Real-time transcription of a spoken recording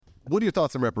What are your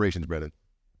thoughts on reparations, Brennan?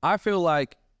 I feel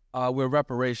like with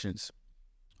reparations,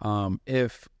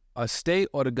 if a state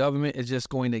or the government is just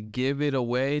going to give it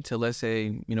away to, let's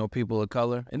say, people of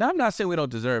color, and I'm not saying we don't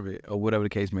deserve it or whatever the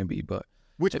case may be, but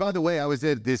which, by the way, I was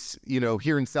at this,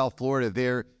 here in South Florida.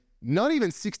 There, not even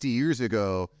 60 years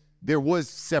ago, there was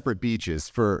separate beaches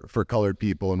for colored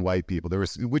people and white people. There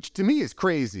was, which to me is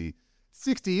crazy.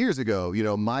 60 years ago,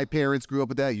 my parents grew up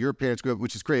with that. Your parents grew up,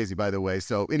 which is crazy, by the way.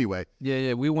 So anyway,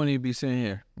 yeah, we wouldn't even be sitting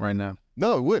here right now.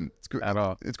 No, it wouldn't. At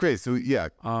all. It's crazy. So yeah.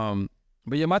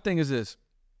 But yeah, my thing is this: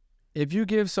 if you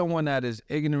give someone that is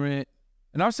ignorant,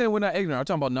 and I'm saying we're not ignorant, I'm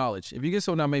talking about knowledge. If you get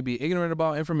someone that may be ignorant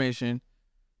about information,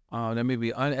 that may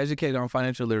be uneducated on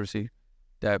financial literacy,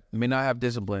 that may not have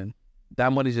discipline,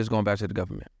 that money's just going back to the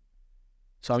government.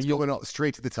 So you're going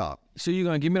straight to the top. So you're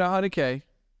gonna give me that $100K, and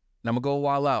I'm gonna go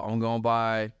wild out. I'm gonna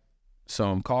buy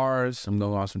some cars. I'm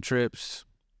going on some trips.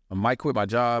 I might quit my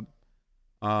job.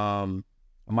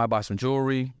 I might buy some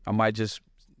jewelry. I might just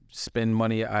spend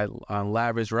money on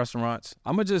lavish restaurants.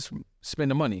 I'm going to just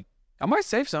spend the money. I might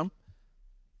save some,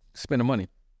 spend the money.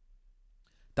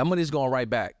 That money's going right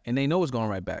back, and they know it's going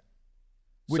right back.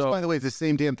 Which, by the way, is the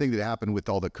same damn thing that happened with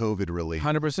all the COVID relief.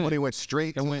 100%. Money went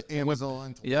straight to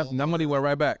Amazon. Yep, that money went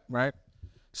right back, right?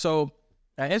 So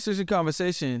an interesting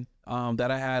conversation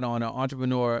that I had on an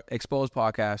Entrepreneur Exposed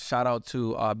podcast. Shout out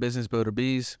to Business Builder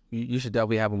Bees. You should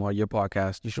definitely have him on your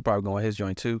podcast. You should probably go on his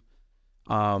joint too.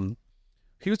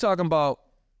 He was talking about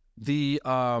the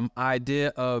idea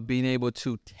of being able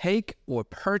to take or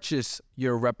purchase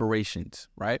your reparations,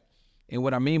 right? And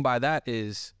what I mean by that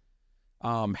is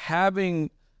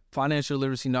having financial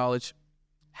literacy knowledge,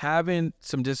 having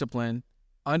some discipline,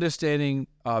 understanding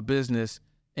business,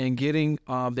 and getting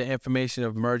the information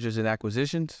of mergers and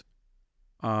acquisitions,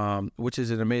 which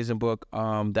is an amazing book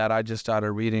that I just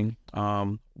started reading.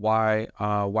 Why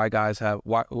guys have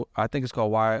I think it's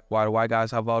called Why White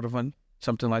Guys Have All the Fun,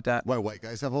 something like that. Why white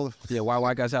guys have all the fun? Yeah, why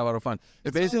white guys have all the fun.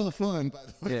 It's basically all the fun, by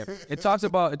the way. Yeah, it talks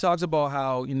about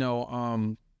how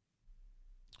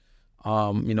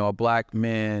a black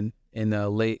man in the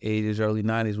late 80s, early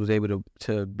 90s was able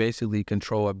to basically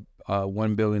control a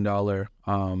 $1 billion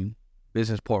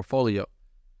business portfolio,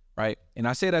 right? And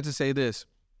I say that to say this: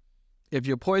 if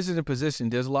you're poised in a position,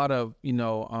 there's a lot of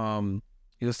you'll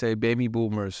say baby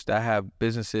boomers that have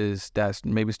businesses that's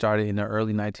maybe started in the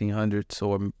early 1900s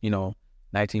or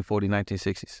 1940s,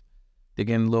 1960s. They're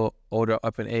getting a little older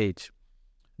up in age.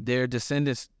 Their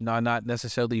descendants are not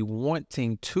necessarily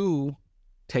wanting to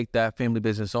take that family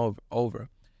business over.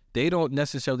 They don't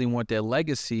necessarily want their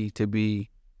legacy to be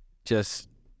just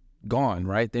gone,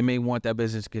 right? They may want that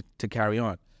business to carry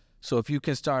on. So if you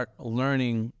can start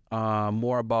learning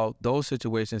more about those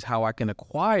situations, how I can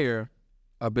acquire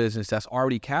a business that's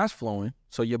already cash flowing.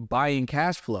 So you're buying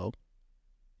cash flow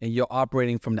and you're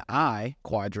operating from the I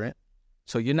quadrant.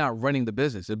 So you're not running the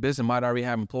business. The business might already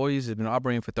have employees. It's been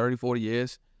operating for 30, 40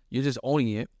 years. You're just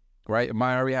owning it, right? It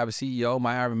might already have a CEO,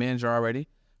 might have a manager already,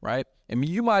 right? And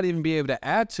you might even be able to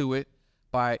add to it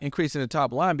by increasing the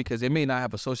top line, because they may not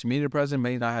have a social media presence,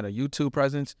 may not have a YouTube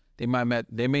presence. They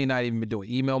may not even be doing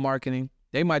email marketing.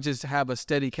 They might just have a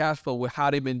steady cash flow with how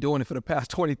they've been doing it for the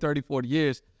past 20, 30, 40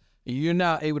 years. And you're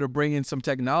now able to bring in some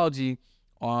technology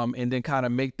and then kind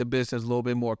of make the business a little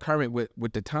bit more current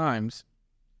with the times,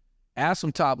 add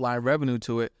some top line revenue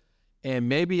to it, and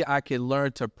maybe I could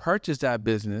learn to purchase that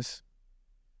business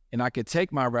and I could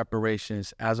take my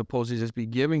reparations as opposed to just be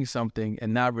giving something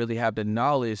and not really have the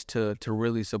knowledge to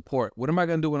really support. What am I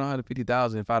going to do with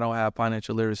 $150,000 if I don't have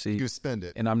financial literacy? You spend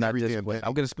it, and I'm not disciplined.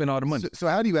 I'm going to spend all the money. So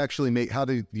how do you actually make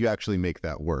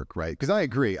that work, right? Because I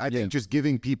agree. I think just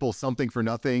giving people something for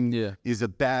nothing is a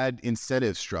bad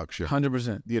incentive structure.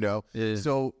 100%. Yeah.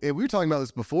 So we were talking about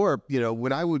this before.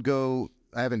 When I would go,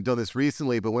 I haven't done this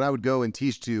recently, but when I would go and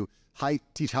teach high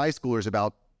schoolers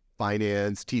about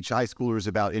finance, teach high schoolers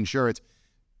about insurance,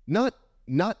 not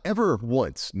ever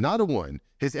once, not a one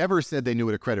has ever said they knew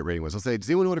what a credit rating was. I'll say, does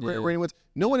anyone know what a credit rating was?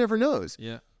 No one ever knows.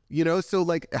 Yeah. So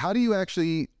like, how do you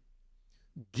actually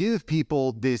give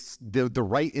people the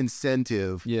right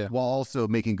incentive while also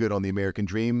making good on the American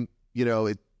dream?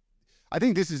 I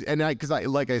think this is,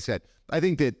 like I said, I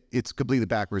think that it's completely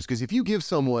backwards, because if you give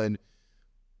someone,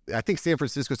 I think San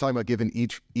Francisco's talking about giving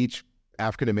each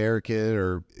African American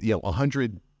or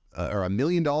 $100 or $1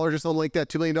 million or something like that,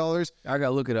 $2 million. I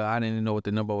gotta look it up. I didn't even know what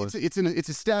the number was. It's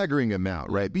a staggering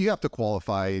amount, right? But you have to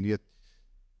qualify,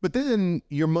 but then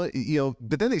your money,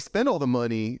 but then they spend all the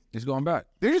money. It's going back.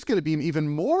 They're just going to be even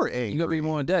more angry. You're gonna be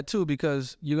more in debt too,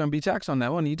 because you're gonna be taxed on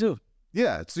that money too.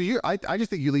 Yeah. So I just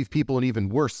think you leave people in an even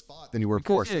worse spot than you were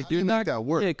before. Yeah, so how do you make that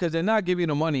work? Yeah, because they're not giving you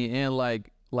the money and like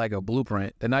like a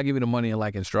blueprint. They're not giving the money in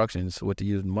like instructions what to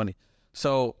use the money.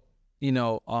 So,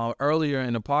 earlier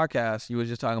in the podcast, you were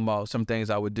just talking about some things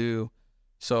I would do.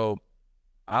 So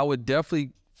I would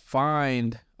definitely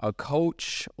find a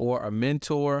coach or a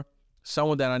mentor,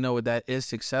 someone that I know that is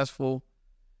successful,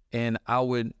 and I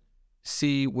would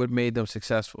see what made them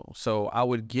successful. So I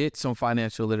would get some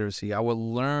financial literacy. I would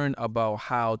learn about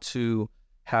how to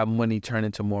have money turn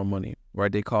into more money,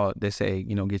 right? They say,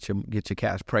 get your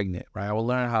cash pregnant, right? I will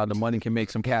learn how the money can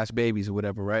make some cash babies or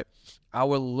whatever, right? I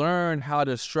will learn how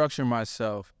to structure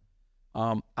myself.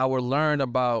 I will learn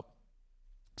about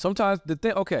sometimes the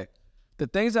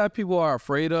things that people are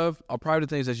afraid of are probably the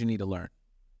things that you need to learn.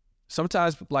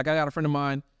 Sometimes, like I got a friend of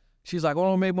mine, she's like, I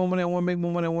want to make more money, I want to make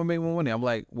more money, I want to make more money. I'm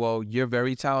like, well, you're a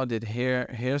very talented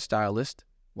hairstylist.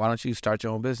 Why don't you start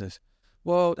your own business?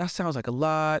 Well, that sounds like a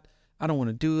lot. I don't want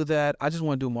to do that. I just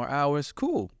want to do more hours.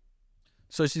 Cool.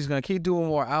 So she's going to keep doing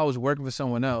more hours working for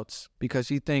someone else because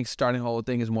she thinks starting the whole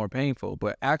thing is more painful.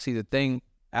 But actually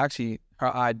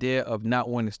her idea of not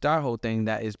wanting to start the whole thing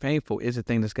that is painful is the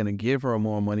thing that's going to give her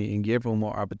more money and give her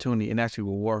more opportunity and actually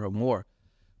reward her more.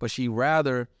 But she'd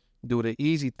rather do the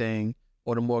easy thing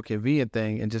or the more convenient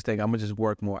thing and just think, I'm going to just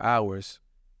work more hours.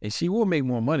 And she will make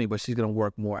more money, but she's going to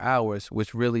work more hours,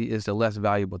 which really is the less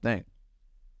valuable thing.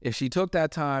 If she took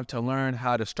that time to learn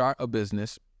how to start a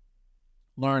business,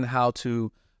 learn how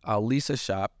to lease a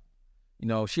shop,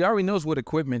 she already knows what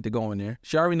equipment to go in there.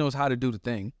 She already knows how to do the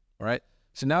thing, right?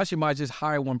 So now she might just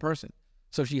hire one person.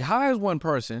 So if she hires one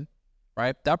person,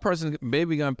 right, that person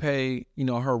maybe going to pay,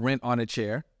 her rent on a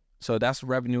chair. So that's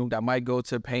revenue that might go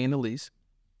to paying the lease.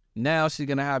 Now she's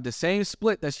going to have the same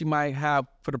split that she might have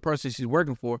for the person she's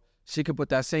working for. She could put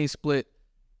that same split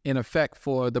in effect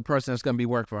for the person that's going to be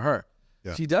working for her.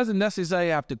 Yeah. She doesn't necessarily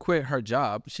have to quit her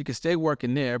job. She could stay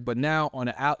working there, but now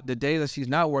on the day that she's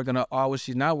not working her hours,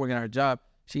 she's not working at her job,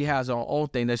 she has her own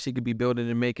thing that she could be building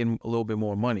and making a little bit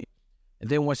more money. And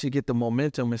then once she get the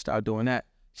momentum and start doing that,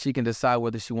 she can decide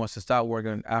whether she wants to start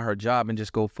working at her job and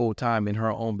just go full time in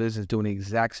her own business doing the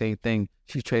exact same thing.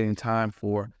 She's trading time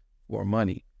for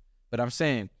money. But I'm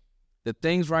saying the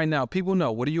things right now, people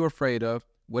know, what are you afraid of?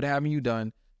 What haven't you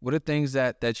done? What are things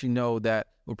that you know that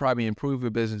will probably improve your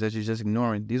business that you're just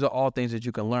ignoring? These are all things that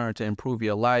you can learn to improve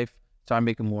your life, start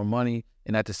making more money,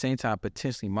 and at the same time,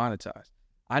 potentially monetize.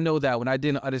 I know that when I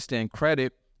didn't understand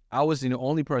credit, I was the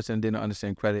only person that didn't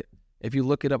understand credit. If you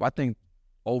look it up, I think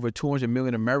over 200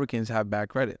 million Americans have bad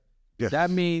credit. Yes.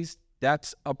 That means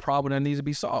that's a problem that needs to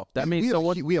be solved. That means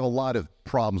we have a lot of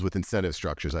problems with incentive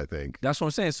structures, I think. That's what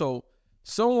I'm saying. So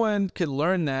someone could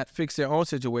learn that, fix their own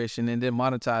situation, and then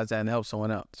monetize that and help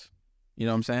someone else. You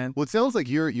know what I'm saying? Well, it sounds like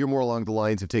you're more along the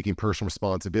lines of taking personal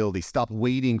responsibility. Stop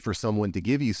waiting for someone to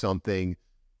give you something.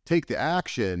 Take the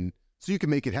action so you can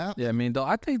make it happen. Yeah, I mean, though,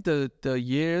 I think the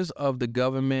years of the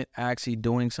government actually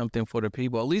doing something for the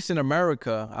people, at least in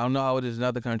America, I don't know how it is in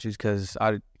other countries because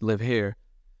I live here,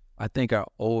 I think are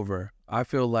over. I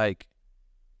feel like,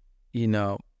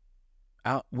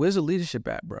 where's the leadership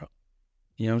at, bro?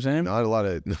 You know what I'm saying? Not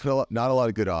a lot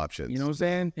of good options. You know what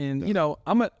I'm saying? And,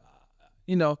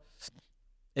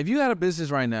 if you had a business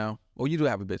right now, well, you do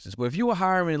have a business, but if you were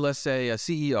hiring, let's say, a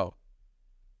CEO,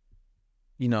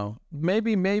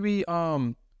 maybe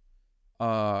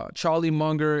Charlie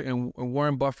Munger and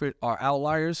Warren Buffett are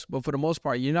outliers, but for the most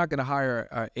part, you're not going to hire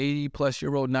an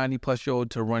 80-plus-year-old,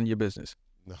 90-plus-year-old to run your business.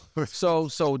 No.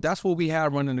 So that's what we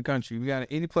have running the country. We got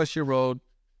an 80-plus-year-old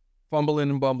fumbling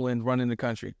and bumbling running the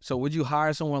country. So would you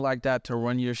hire someone like that to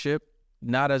run your ship?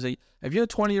 If you're a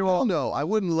 20-year-old. No, I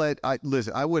wouldn't let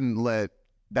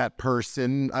that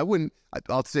person,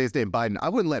 I'll say his name, Biden. I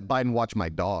wouldn't let Biden watch my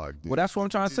dog. Dude. Well, that's what I'm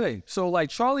trying to say. So like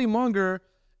Charlie Munger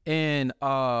and,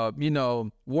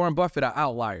 Warren Buffett are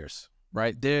outliers,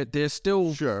 right? They're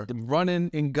still running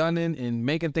and gunning and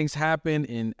making things happen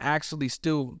and actually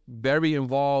still very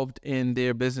involved in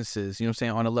their businesses, you know what I'm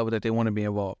saying, on a level that they want to be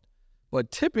involved.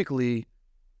 But typically,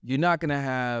 you're not going to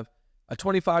have a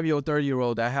 25-year-old,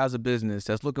 30-year-old that has a business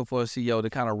that's looking for a CEO to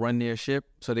kind of run their ship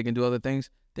so they can do other things.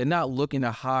 They're not looking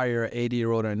to hire an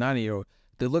 80-year-old or a 90-year-old.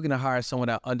 They're looking to hire someone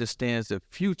that understands the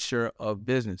future of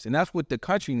business. And that's what the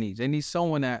country needs. They need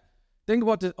someone that, think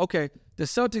about this, okay, the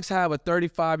Celtics have a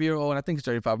 35-year-old, I think it's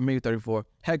 35, maybe 34,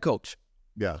 head coach.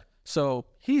 Yeah. So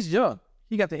he's young.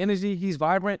 He got the energy. He's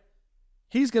vibrant.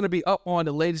 He's going to be up on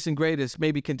the latest and greatest,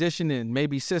 maybe conditioning,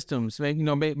 maybe systems,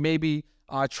 maybe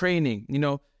training.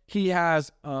 He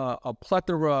has a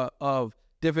plethora of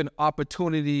different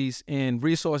opportunities and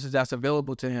resources that's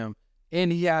available to him. And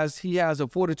he has a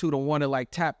fortitude to want to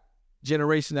tap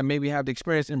generation that maybe have the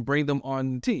experience and bring them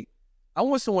on the team. I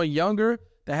want someone younger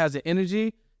that has the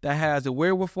energy, that has the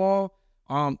wherewithal,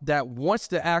 that wants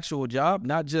the actual job,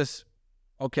 not just,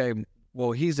 okay,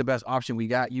 well, he's the best option we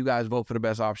got. You guys vote for the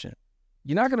best option.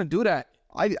 You're not going to do that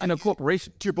in a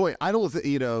corporation. To your point, I don't,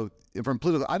 from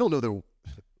political, I don't know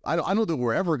that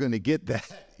we're ever going to get that.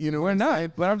 We're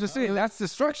not. But I'm just saying that's the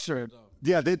structure.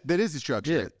 Yeah, that is the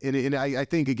structure. Yeah. And I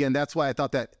think, again, that's why I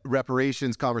thought that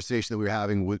reparations conversation that we were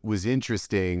having was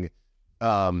interesting,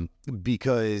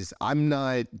 because I'm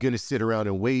not going to sit around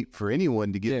and wait for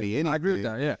anyone to give me anything. I agree with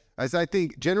that, yeah. As I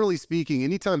think, generally speaking,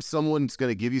 anytime someone's going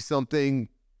to give you something,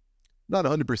 not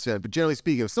 100%, but generally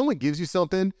speaking, if someone gives you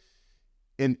something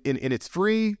and it's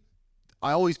free,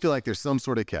 I always feel like there's some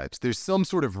sort of catch. There's some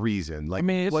sort of reason. Like,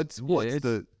 what's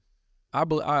the...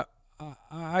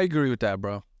 I agree with that,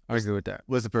 bro. I agree with that.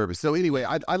 What's the purpose? So anyway,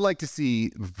 I'd like to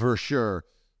see, for sure,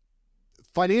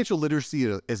 financial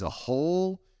literacy as a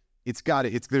whole, there's got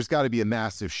to be a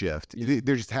massive shift.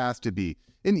 There just has to be.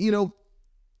 And,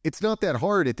 it's not that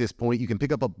hard at this point. You can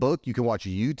pick up a book. You can watch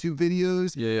YouTube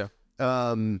videos. Yeah.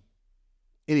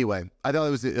 Anyway, I thought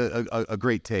it was a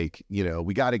great take.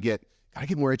 We got to get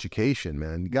more education,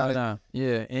 man. You got to.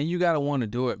 Yeah, and you got to want to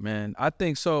do it, man. I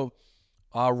think so.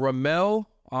 Ramel,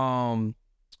 the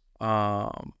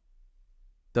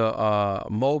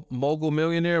mogul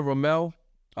millionaire Ramel,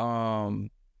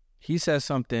 he said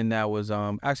something that was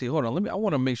actually, hold on, I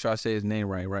want to make sure I say his name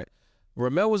right.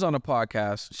 Ramel was on a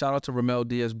podcast. Shout out to Ramel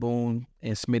Diaz-Boone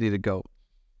and Smitty the GOAT.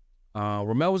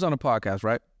 Ramel was on a podcast,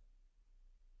 right?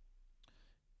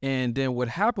 And then what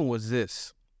happened was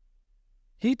this.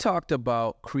 He talked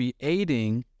about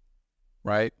creating,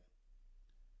 right,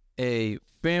 a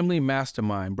family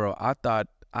mastermind, bro. I thought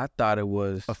it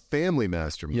was a family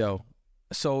mastermind. Yo,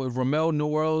 so Ramel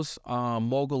Newell's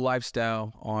mogul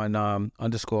lifestyle on _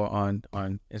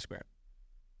 on Instagram.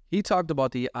 He talked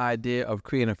about the idea of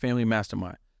creating a family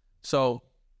mastermind. So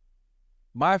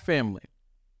my family,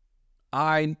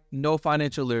 I know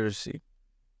financial literacy.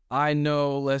 I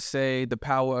know, let's say, the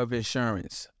power of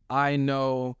insurance. I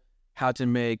know how to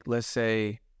make, let's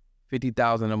say,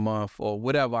 $50,000 a month or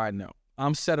whatever I know.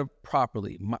 I'm set up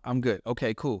properly. I'm good.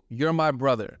 Okay, cool. You're my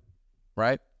brother,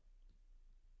 right?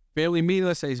 Family meeting,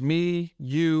 let's say it's me,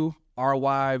 you, our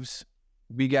wives.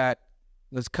 We got,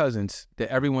 cousins that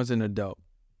everyone's an adult.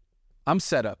 I'm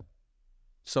set up.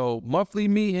 So monthly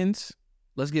meetings,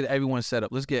 let's get everyone set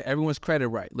up. Let's get everyone's credit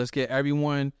right. Let's get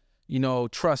everyone,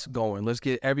 trust going. Let's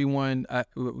get everyone,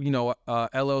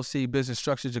 LLC business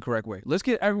structured the correct way. Let's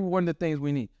get everyone the things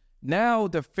we need. Now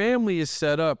the family is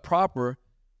set up proper.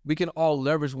 We can all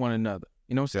leverage one another.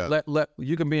 So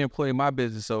you can be an employee in my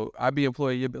business, so I be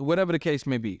employee, whatever the case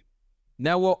may be.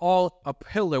 Now we're all a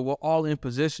pillar. We're all in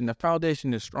position. The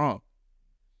foundation is strong.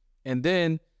 And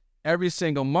then every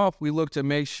single month, we look to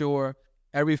make sure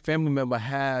every family member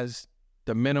has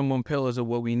the minimum pillars of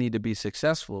what we need to be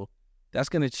successful. That's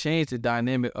going to change the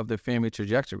dynamic of the family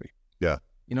trajectory. Yeah.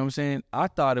 You know what I'm saying? I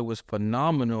thought it was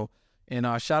phenomenal. And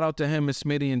shout out to him and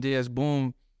Smitty and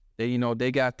Diaz-Boone.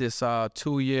 They got this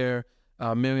 2-year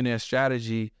millionaire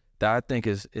strategy that I think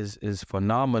is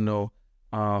phenomenal.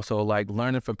 So like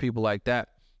learning from people like that.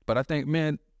 But I think,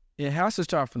 man, it has to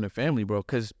start from the family, bro.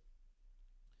 Because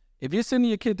if you're sending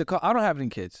your kid to college, I don't have any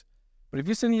kids, but if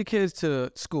you're sending your kids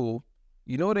to school,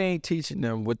 they ain't teaching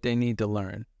them what they need to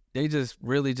learn. They just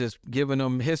really just giving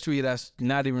them history that's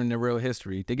not even the real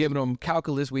history. They're giving them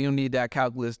calculus. We don't need that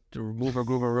calculus to move or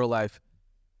groove in real life.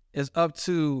 It's up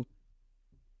to,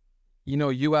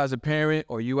 you as a parent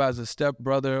or you as a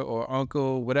stepbrother or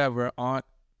uncle, whatever, aunt,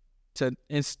 to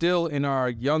instill in our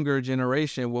younger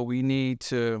generation what we need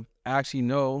to actually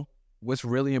know what's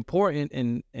really important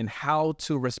and how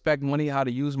to respect money, how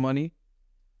to use money,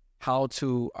 how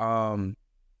to,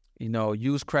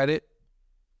 use credit,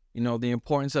 the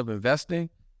importance of investing.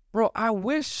 Bro, I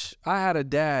wish I had a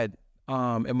dad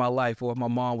in my life, or if my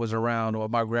mom was around, or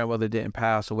if my grandmother didn't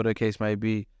pass, or whatever the case may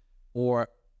be, or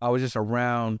I was just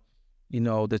around,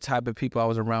 the type of people I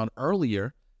was around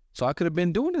earlier. So I could have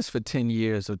been doing this for 10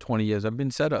 years or 20 years. I've been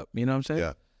set up, you know what I'm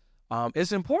saying? Yeah.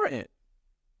 It's important.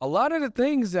 A lot of the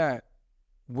things that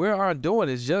we aren't doing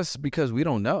is just because we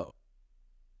don't know.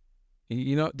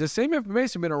 The same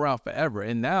information been around forever,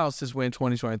 and now since we're in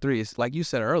 2023, it's like you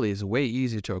said earlier, it's way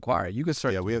easier to acquire. You can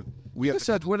search. Yeah, we have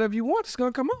search whatever you want. It's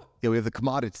gonna come up. Yeah, we have the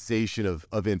commoditization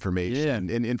of information,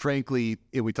 and frankly,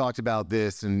 we talked about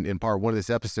this in part 1 of this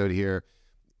episode here.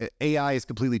 AI has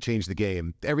completely changed the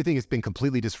game. Everything has been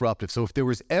completely disruptive. So if there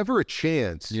was ever a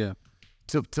chance,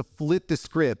 to flip the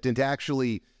script and to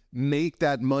actually make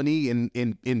that money and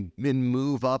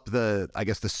move up the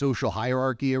social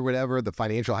hierarchy or whatever, the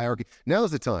financial hierarchy.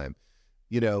 Now's the time.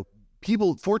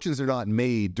 fortunes are not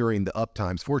made during the up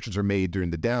times. Fortunes are made during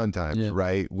the down times,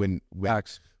 right? When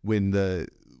that's when the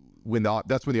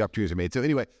opportunities are made. So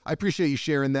anyway, I appreciate you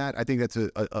sharing that. I think that's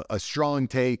a strong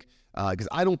take, because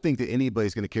I don't think that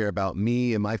anybody's going to care about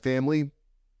me and my family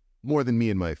more than me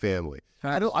and my family.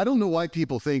 I don't know why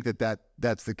people think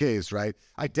that's the case, right?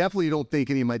 I definitely don't think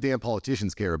any of my damn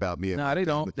politicians care about me. No, they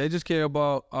don't. They just care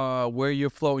about where you're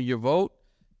floating your vote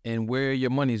and where your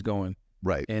money's going.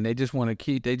 Right. And they just want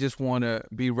to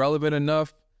be relevant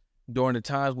enough during the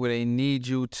times where they need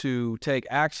you to take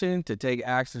action so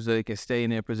they can stay in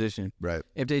their position. Right.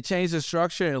 If they change the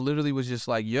structure and it literally was just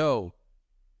like, yo,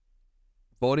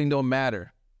 voting don't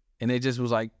matter, and they just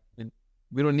was like,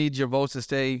 we don't need your votes to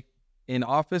stay in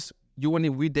office, they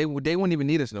wouldn't even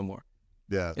need us no more.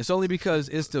 Yeah. It's only because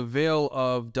it's the veil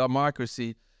of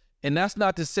democracy. And that's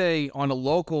not to say on a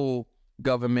local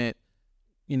government,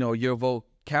 your vote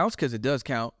counts, because it does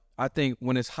count. I think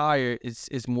when it's higher,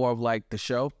 it's more of like the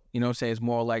show, it's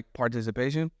more like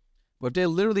participation. But if they're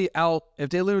literally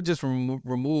just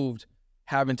removed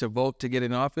having to vote to get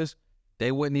in office,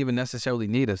 they wouldn't even necessarily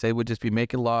need us. They would just be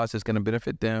making laws that's going to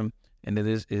benefit them. And it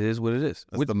is what it is.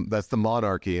 That's the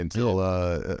monarchy until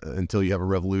you have a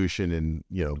revolution and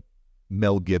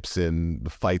Mel Gibson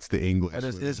fights the English.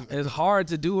 It's hard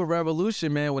to do a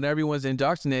revolution, man, when everyone's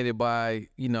indoctrinated by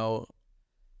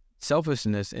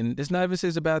selfishness. And it's not even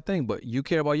it's a bad thing, but you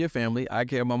care about your family, I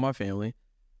care about my family.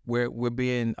 We're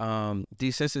being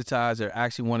desensitized or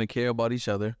actually want to care about each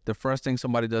other. The first thing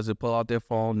somebody does is pull out their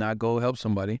phone, not go help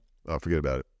somebody. Oh, forget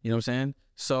about it. You know what I'm saying?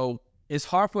 So it's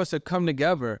hard for us to come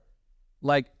together.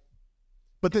 But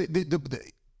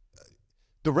the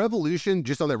revolution,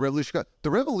 just on that revolution,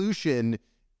 the revolution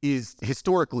is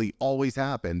historically always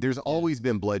happened. There's always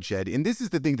been bloodshed. And this is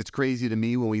the thing that's crazy to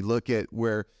me when we look at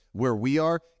where we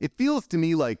are. It feels to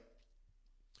me like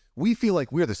we feel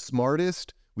like we're the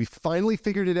smartest. We finally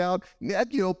figured it out.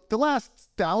 The last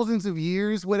thousands of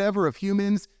years, whatever, of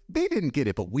humans, they didn't get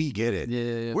it, but we get it.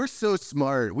 Yeah. We're so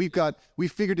smart. We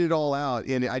figured it all out.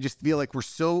 And I just feel like we're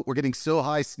getting so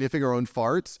high sniffing our own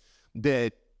farts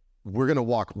that we're going to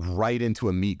walk right into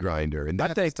a meat grinder. And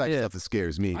that's the type of stuff that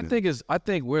scares me. I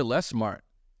think we're less smart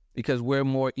because we're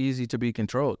more easy to be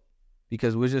controlled,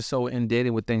 because we're just so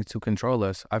inundated with things to control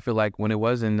us. I feel like when it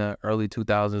was in the early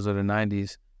 2000s or the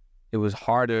 90s, it was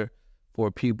harder for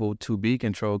people to be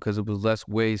controlled because it was less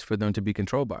ways for them to be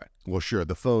controlled by it. Well, sure,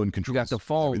 the phone controls. You got the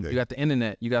phone, everything. You got the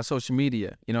internet, you got social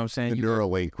media, you know what I'm saying? The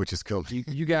Neuralink, which is coming.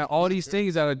 You got all these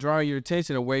things that are drawing your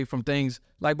attention away from things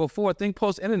like before. Think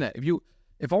post-internet.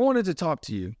 If I wanted to talk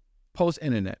to you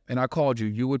post-internet and I called you,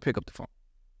 you would pick up the phone.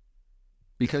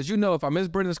 Because if I miss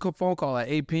Brendan's phone call at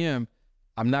 8 p.m.,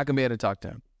 I'm not going to be able to talk to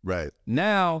him. Right.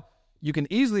 Now, you can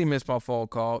easily miss my phone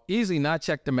call, easily not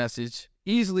check the message,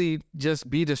 easily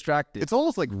just be distracted. It's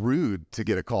almost like rude to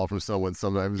get a call from someone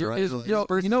sometimes, right? It's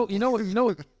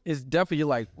definitely, you're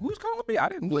like, who's calling me? I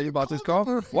didn't believe about this call.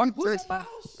 What? Who's at my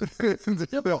house?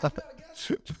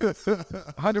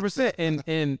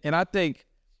 100%. And I think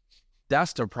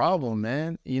that's the problem,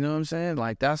 man. You know what I'm saying?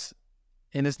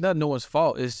 And it's not no one's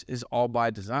fault. It's all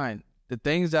by design. The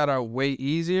things that are way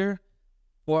easier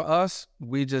for us,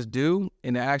 we just do,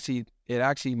 and it actually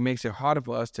makes it harder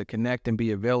for us to connect and be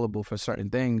available for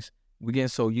certain things. We get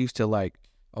so used to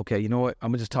okay, you know what? I'm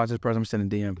gonna just talk to this person. I'm sending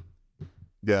a DM.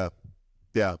 Yeah.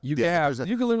 You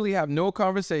can literally have no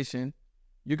conversation.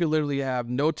 You can literally have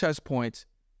no touch points,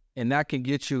 and that can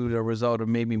get you the result of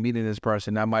maybe meeting this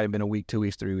person. That might have been a week, 2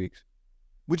 weeks, 3 weeks.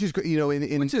 Which is,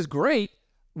 which is great.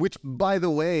 Which, by the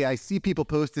way, I see people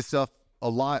post this stuff a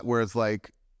lot where it's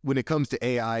like, when it comes to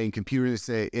AI and computers,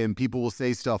 and people will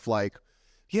say stuff like,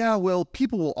 yeah, well,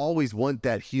 people will always want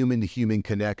that human-to-human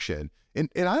connection. And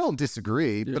I don't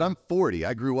disagree, but I'm 40.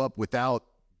 I grew up without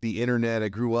the internet. I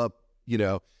grew up,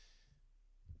 I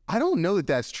don't know that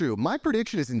that's true. My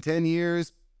prediction is in 10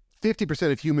 years,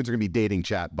 50% of humans are going to be dating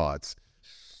chatbots.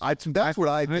 That's what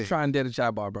I think. I'm trying to date a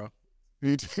chatbot, bro.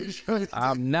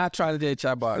 I'm not trying to date a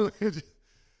chatbot.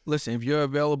 Listen, if you're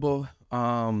available,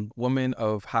 woman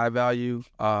of high value,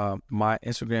 my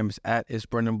Instagram is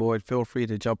 @It'sBrendanBoyd. Feel free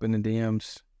to jump in the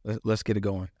DMs. Let's get it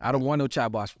going. I don't want no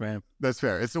chatbots, man. That's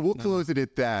fair. So we'll close it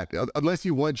at that. Unless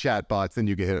you want chatbots, then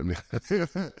you can hit me.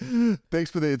 Thanks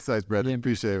for the insights, Brendan.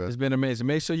 Appreciate it. It's been amazing.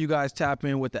 Make sure you guys tap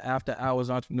in with the After Hours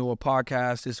Entrepreneur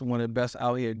Podcast. This is one of the best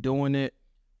out here doing it.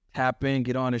 Tap in,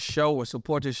 get on the show, or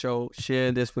support the show.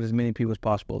 Share this with as many people as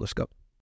possible. Let's go.